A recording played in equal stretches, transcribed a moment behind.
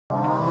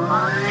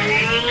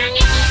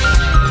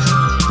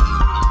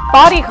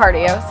Body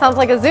cardio sounds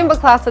like a Zumba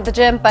class at the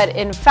gym, but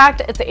in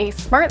fact it's a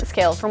smart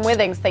scale from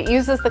Withings that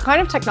uses the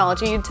kind of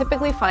technology you'd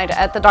typically find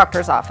at the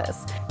doctor's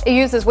office. It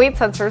uses weight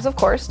sensors, of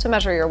course, to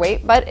measure your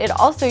weight, but it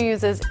also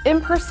uses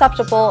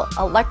imperceptible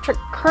electric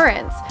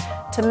currents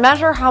to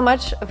measure how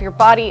much of your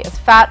body is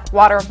fat,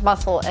 water,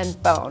 muscle,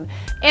 and bone.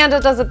 And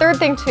it does a third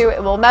thing too,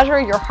 it will measure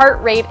your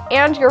heart rate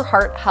and your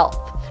heart health.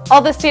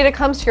 All this data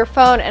comes to your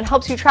phone and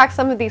helps you track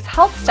some of these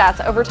health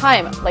stats over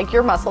time, like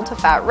your muscle to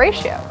fat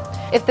ratio.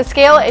 If the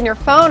scale and your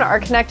phone are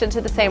connected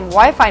to the same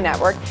Wi-Fi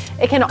network,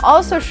 it can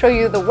also show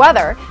you the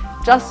weather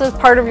just as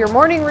part of your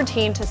morning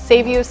routine to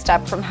save you a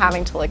step from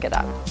having to look it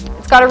up.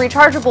 It's got a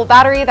rechargeable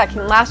battery that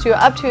can last you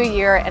up to a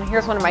year, and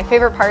here's one of my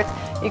favorite parts,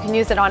 you can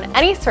use it on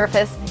any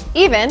surface,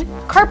 even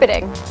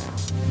carpeting.